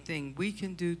anything we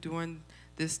can do during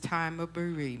this time of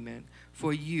bereavement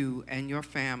for you and your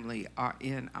family are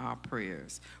in our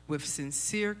prayers. With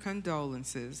sincere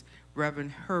condolences,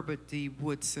 Reverend Herbert D.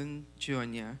 Woodson,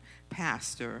 Jr.,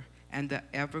 pastor, and the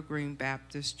Evergreen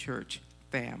Baptist Church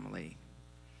family.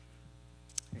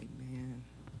 Amen.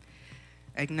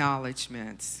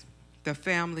 Acknowledgements. The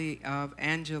family of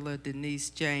Angela Denise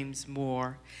James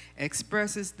Moore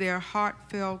expresses their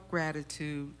heartfelt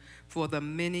gratitude for the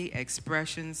many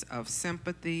expressions of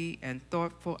sympathy and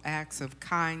thoughtful acts of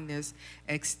kindness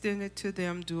extended to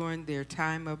them during their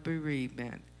time of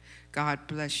bereavement. God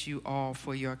bless you all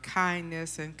for your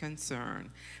kindness and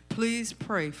concern. Please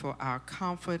pray for our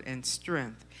comfort and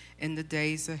strength in the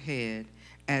days ahead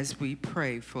as we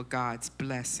pray for God's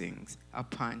blessings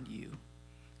upon you.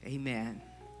 Amen.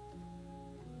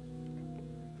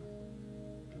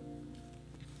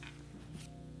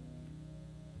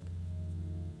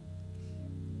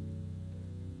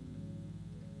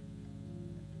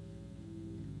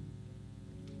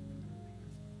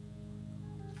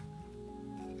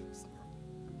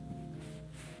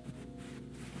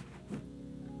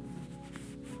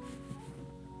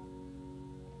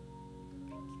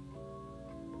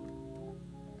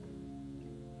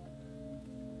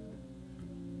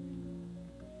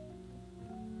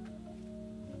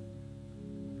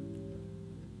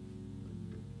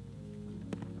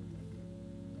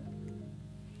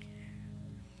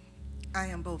 I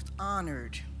am both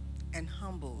honored and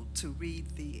humbled to read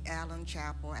the Allen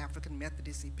Chapel African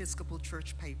Methodist Episcopal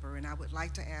Church paper, and I would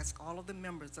like to ask all of the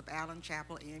members of Allen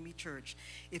Chapel AME Church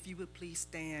if you would please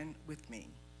stand with me.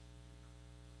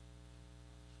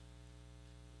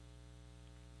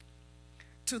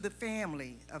 To the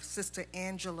family of Sister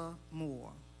Angela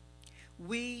Moore,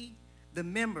 we, the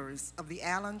members of the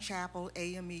Allen Chapel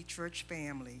AME Church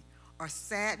family, are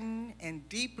saddened and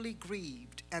deeply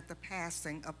grieved at the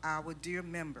passing of our dear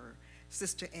member,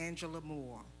 Sister Angela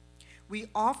Moore. We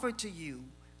offer to you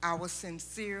our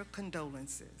sincere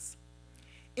condolences.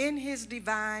 In his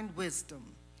divine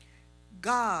wisdom,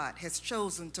 God has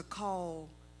chosen to call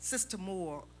Sister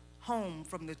Moore home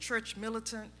from the church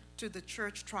militant to the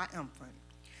church triumphant.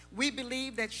 We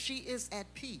believe that she is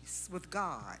at peace with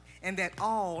God and that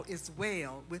all is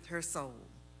well with her soul.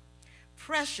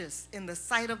 Precious in the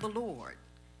sight of the Lord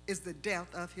is the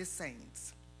death of his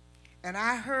saints. And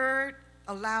I heard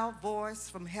a loud voice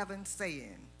from heaven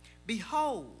saying,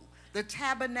 "Behold, the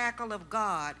tabernacle of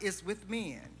God is with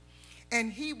men,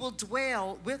 and he will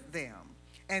dwell with them,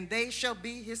 and they shall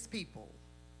be his people.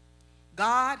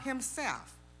 God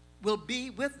himself will be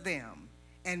with them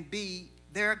and be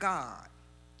their God.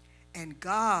 And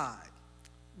God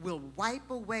will wipe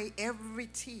away every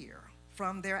tear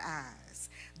from their eyes.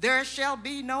 There shall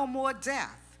be no more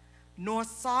death, nor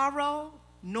sorrow,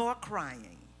 nor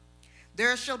crying.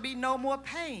 There shall be no more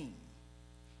pain,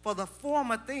 for the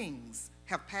former things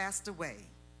have passed away."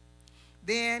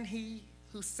 Then he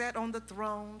who sat on the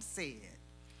throne said,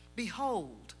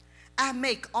 "Behold, I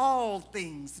make all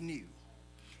things new."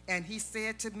 And he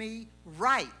said to me,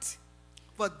 "Write,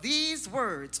 for these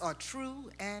words are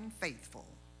true and faithful."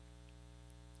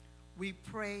 We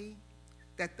pray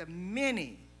that the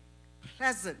many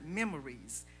pleasant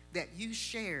memories that you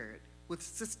shared with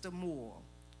Sister Moore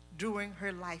during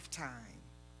her lifetime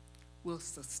will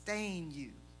sustain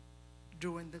you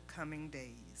during the coming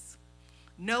days.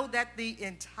 Know that the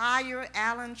entire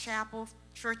Allen Chapel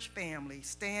church family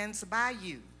stands by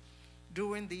you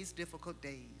during these difficult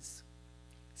days.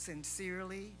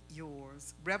 Sincerely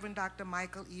yours, Reverend Dr.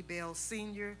 Michael E. Bell,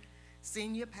 Sr.,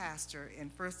 Senior Pastor,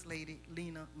 and First Lady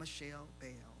Lena Michelle Bell.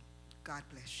 God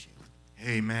bless you.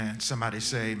 Amen. Somebody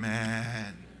say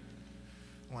amen.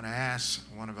 I want to ask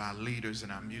one of our leaders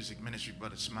in our music ministry,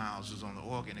 Brother Smiles, who's on the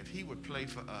organ, if he would play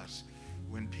for us,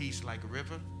 "When peace like a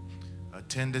river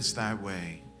attendeth thy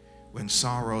way, when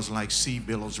sorrows like sea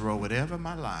billows roll, whatever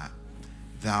my lot,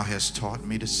 thou hast taught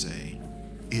me to say,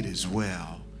 it is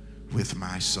well with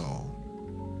my soul."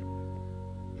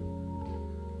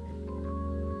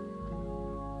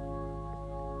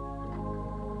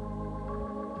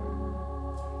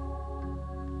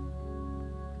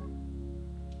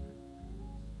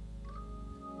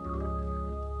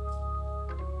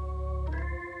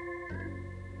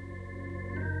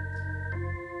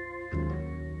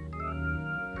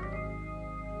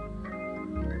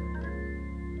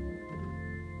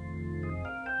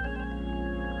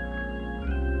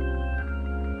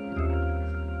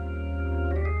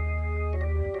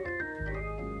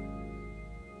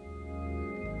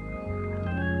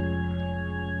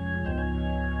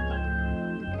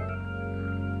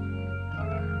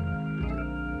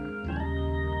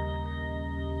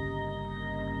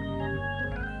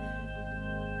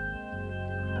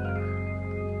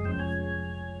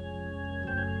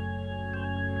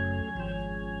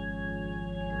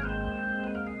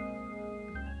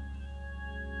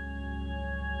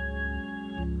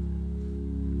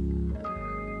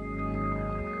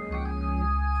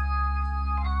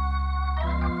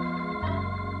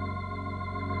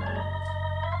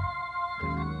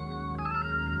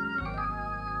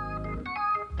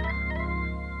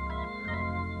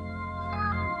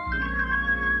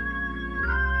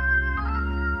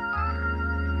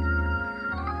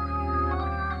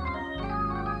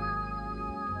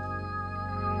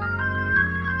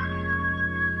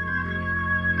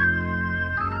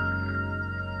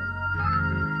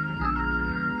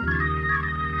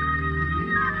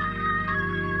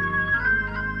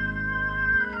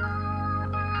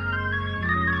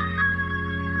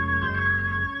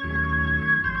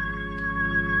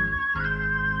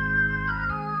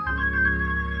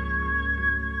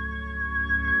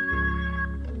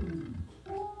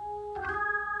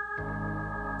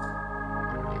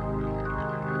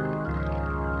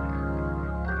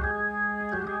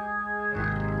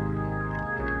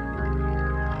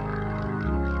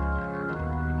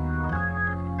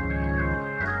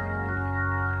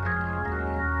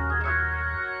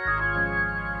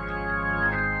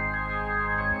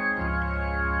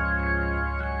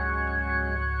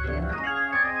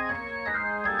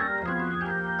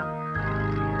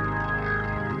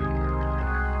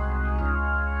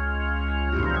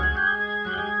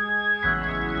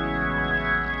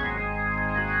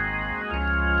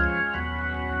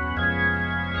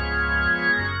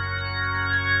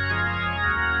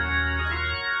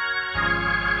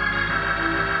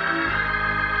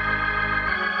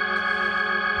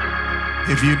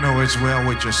 If you know it's well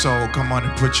with your soul, come on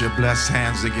and put your blessed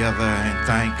hands together and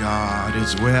thank God.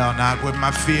 It's well, not with my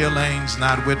feelings,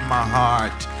 not with my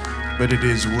heart, but it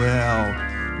is well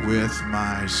with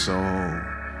my soul.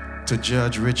 To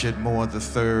Judge Richard Moore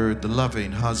III, the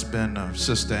loving husband of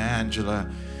Sister Angela,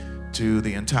 to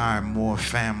the entire Moore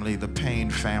family, the Payne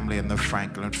family, and the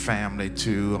Franklin family,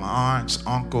 to aunts,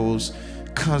 uncles,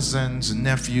 cousins,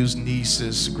 nephews,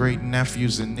 nieces, great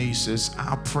nephews and nieces,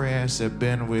 our prayers have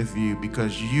been with you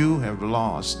because you have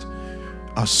lost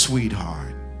a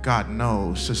sweetheart. God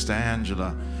knows Sister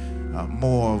Angela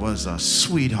Moore was a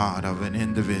sweetheart of an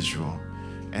individual,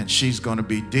 and she's going to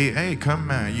be dead. Hey, come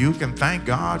on, you can thank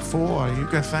God for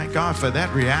that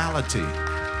reality.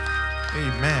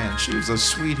 Amen. She was a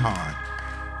sweetheart.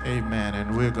 Amen.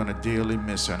 And we're going to dearly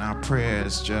miss her. And our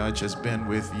prayers, Judge, has been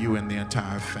with you and the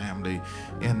entire family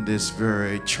in this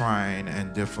very trying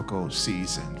and difficult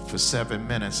season. For 7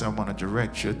 minutes, I want to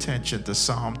direct your attention to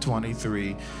Psalm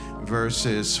 23,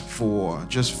 verses 4,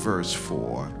 just verse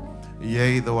 4.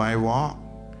 Yea, though I walk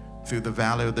through the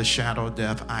valley of the shadow of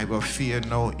death, I will fear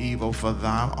no evil, for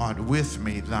thou art with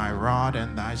me, thy rod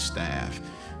and thy staff,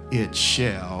 it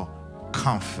shall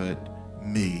comfort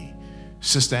me.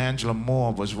 Sister Angela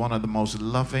Moore was one of the most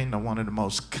loving, one of the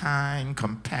most kind,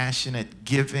 compassionate,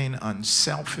 giving,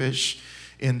 unselfish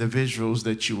individuals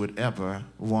that you would ever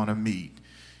want to meet.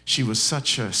 She was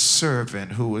such a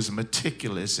servant who was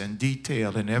meticulous and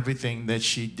detailed in everything that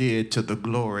she did to the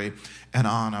glory and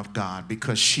honor of God,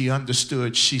 because she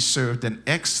understood she served an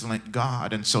excellent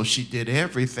God, and so she did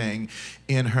everything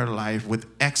in her life with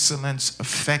excellence,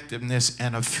 effectiveness,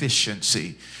 and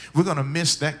efficiency. We're going to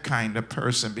miss that kind of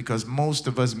person because most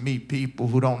of us meet people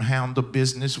who don't handle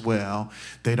business well.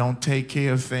 They don't take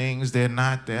care of things. They're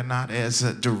not as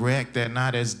direct. They're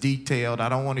not as detailed. I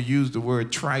don't want to use the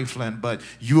word trifling, but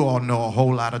you all know a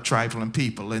whole lot of trifling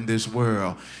people in this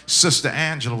world. Sister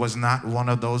Angela was not one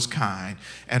of those kind.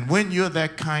 And when you're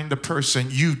that kind of person,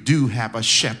 you do have a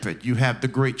shepherd. You have the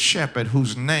great shepherd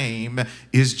whose name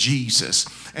is Jesus.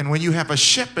 And when you have a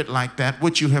shepherd like that,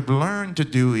 what you have learned to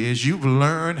do is you've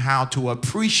learned how to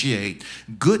appreciate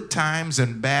good times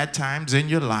and bad times in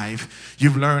your life.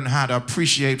 You've learned how to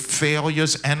appreciate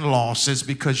failures and losses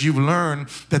because you've learned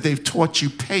that they've taught you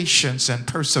patience and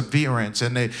perseverance,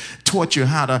 and they taught you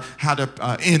how to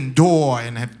endure,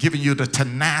 and have given you the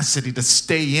tenacity to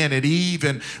stay in it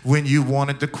even when you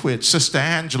wanted to quit. Sister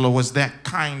Angela was that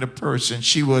kind of person.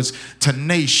 She was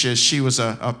tenacious. She was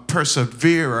a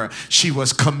perseverer. She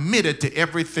was committed to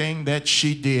everything that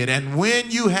she did. And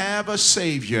when you have a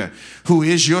Savior who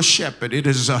is your shepherd, it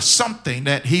is something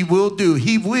that he will do.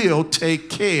 He will take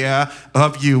care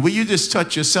of you. Will you just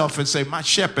touch yourself and say, my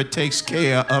shepherd takes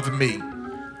care of me?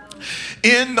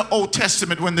 In the Old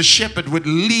Testament, when the shepherd would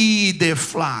lead their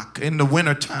flock in the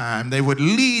wintertime, they would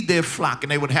lead their flock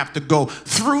and they would have to go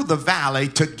through the valley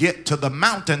to get to the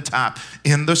mountaintop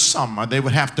in the summer. They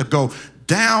would have to go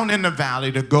down in the valley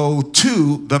to go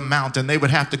to the mountain. They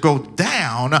would have to go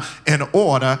down in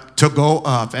order to go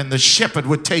up. And the shepherd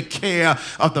would take care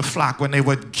of the flock. When they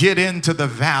would get into the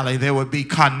valley, there would be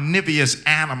carnivorous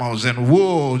animals and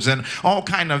wolves and all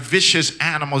kind of vicious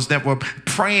animals that were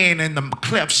preying in the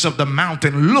clefts of the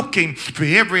mountain, looking for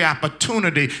every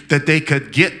opportunity that they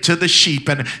could get to the sheep.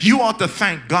 And you ought to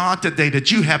thank God today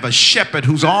that you have a shepherd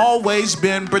who's always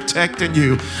been protecting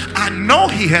you. I know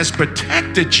he has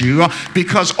protected you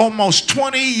because almost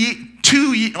 2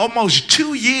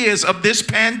 years of this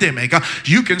pandemic,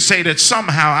 you can say that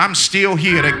somehow I'm still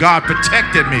here, that God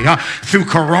protected me through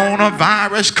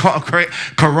coronavirus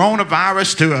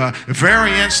to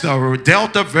variants, the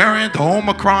Delta variant, the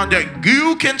Omicron. That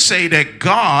you can say that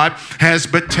God has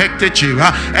protected you.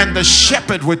 And the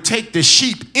shepherd would take the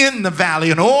sheep in the valley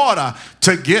in order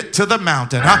to get to the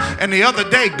mountain. And the other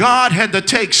day, God had to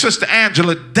take Sister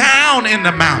Angela down in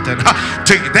the mountain,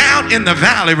 down in the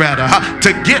valley rather,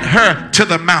 to get her to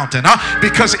the mountain.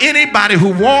 Because anybody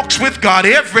who walks with God,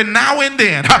 every now and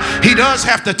then, he does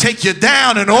have to take you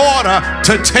down in order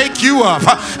to take you up.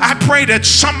 I pray that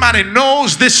somebody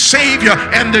knows this Savior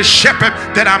and this shepherd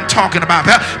that I'm talking about,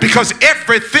 because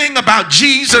everything about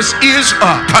Jesus is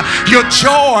up. Your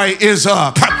joy is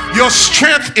up. Your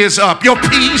strength is up. Your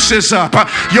peace is up.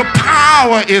 Your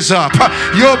power is up.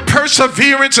 Your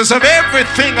perseverance is up.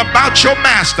 Everything about your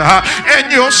master and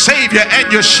your Savior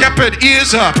and your shepherd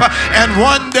is up. And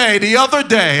one day, the other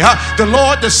day, the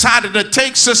Lord decided to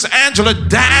take Sister Angela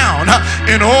down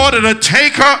in order to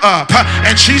take her up.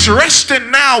 And she's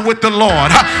resting now with the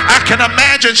Lord. I can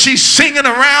imagine she's singing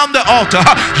around the altar.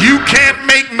 You can't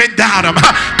make me doubt him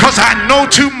because I know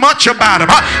too much about him.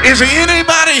 Is there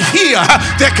anybody here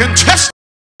that can testify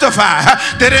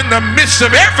that in the midst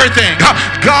of everything,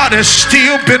 God has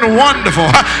still been wonderful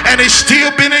and he's still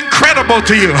been incredible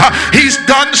to you. He's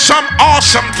done some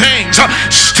awesome things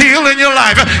still in your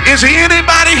life. Is there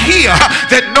anybody here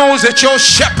that knows that your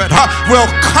shepherd will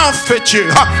comfort you?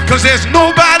 Because there's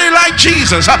nobody like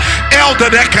Jesus,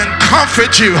 elder, that can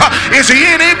comfort you. Is there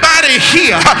anybody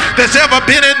here that's ever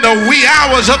been in the wee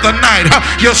hours of the night?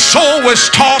 Your soul was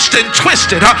tossed and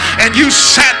twisted and you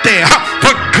sat there,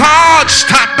 but God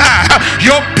stopped by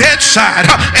your bedside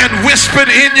and whispered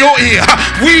in your ear,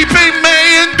 weeping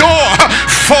may endure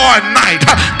for a night,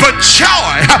 but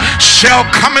joy shall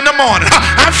come in the morning.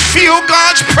 I feel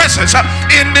God's presence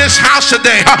in this house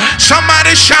today.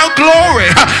 Somebody shout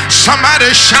glory. Somebody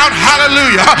shout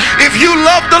hallelujah. If you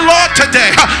love the Lord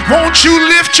today, won't you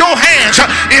lift your hands?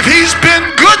 If he's been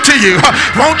good to you,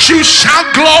 won't you shout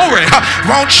glory?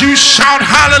 Won't you shout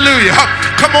hallelujah?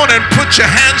 Come on and put your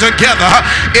hands together.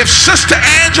 If Sister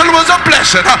Angela was a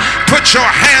blessing, put your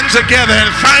hands together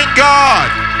and thank God.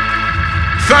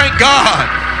 Thank God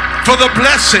for the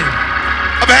blessing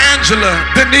of Angela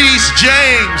Denise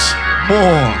James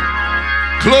Moore.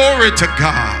 Glory to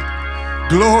God.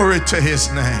 Glory to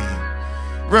his name.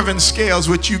 Reverend Scales,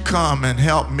 would you come and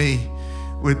help me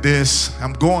with this?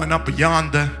 I'm going up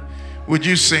yonder. Would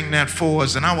you sing that for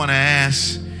us? And I want to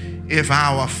ask if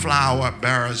our flower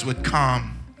bearers would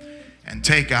come and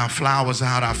take our flowers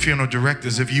out, our funeral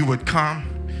directors, if you would come.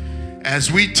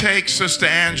 As we take Sister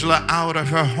Angela out of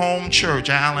her home church,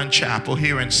 Allen Chapel,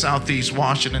 here in Southeast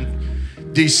Washington,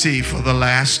 D.C. for the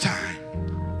last time.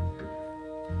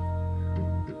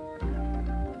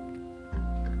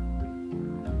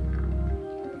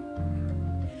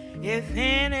 If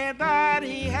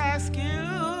anybody asks you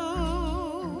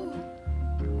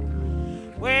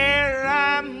where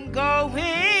I'm going,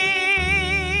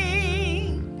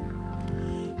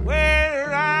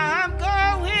 where I'm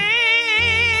going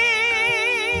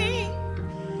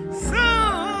soon.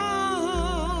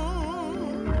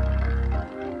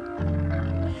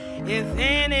 If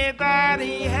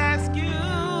anybody asks you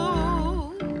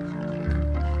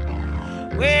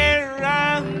where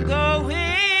I'm going,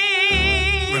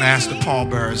 I'm going to ask the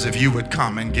pallbearers if you would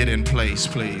come and get in place,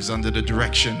 please, under the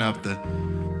direction of the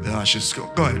ushers. Go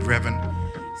ahead, Reverend.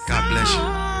 God bless you.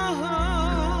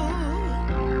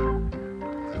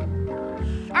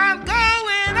 I'm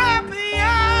going up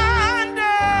yonder.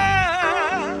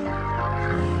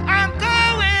 I'm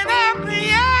going up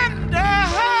yonder.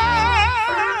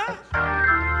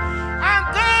 I'm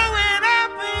going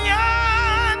up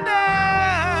yonder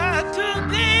to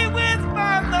be with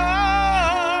my Lord.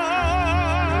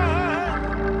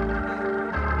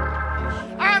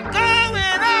 I'm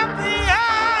going up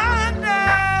yonder.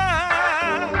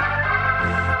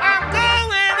 I'm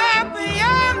going up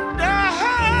yonder.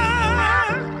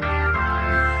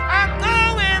 I'm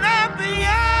going up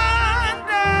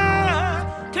yonder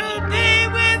to be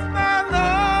with my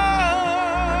Lord.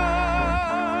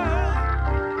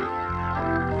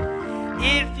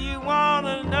 If you want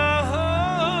to know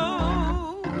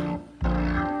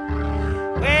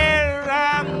where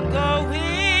I'm going,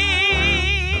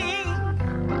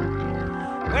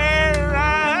 where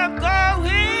I'm going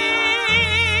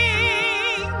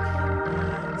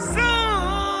soon.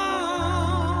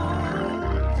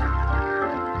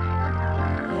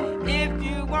 If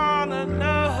you want to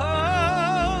know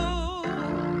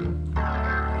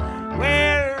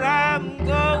where I'm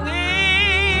going,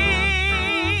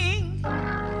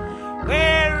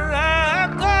 where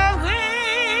I'm going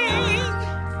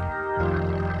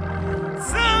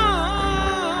soon.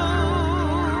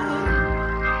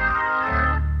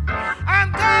 I'm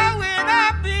going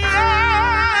up yonder.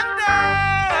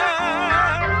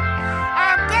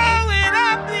 I'm going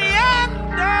up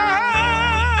yonder.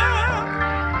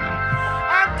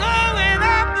 I'm going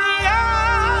up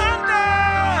yonder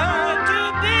to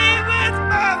be with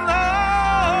my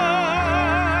Lord.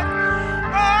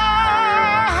 Oh,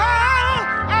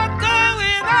 I'm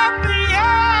going up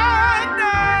yonder.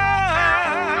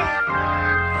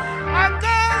 I'm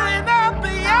going up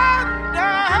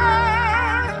yonder.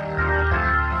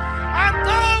 I'm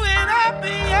going up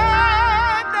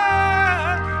yonder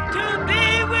to be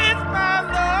with my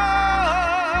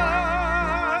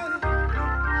Lord.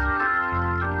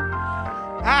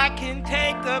 I can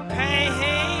take the pain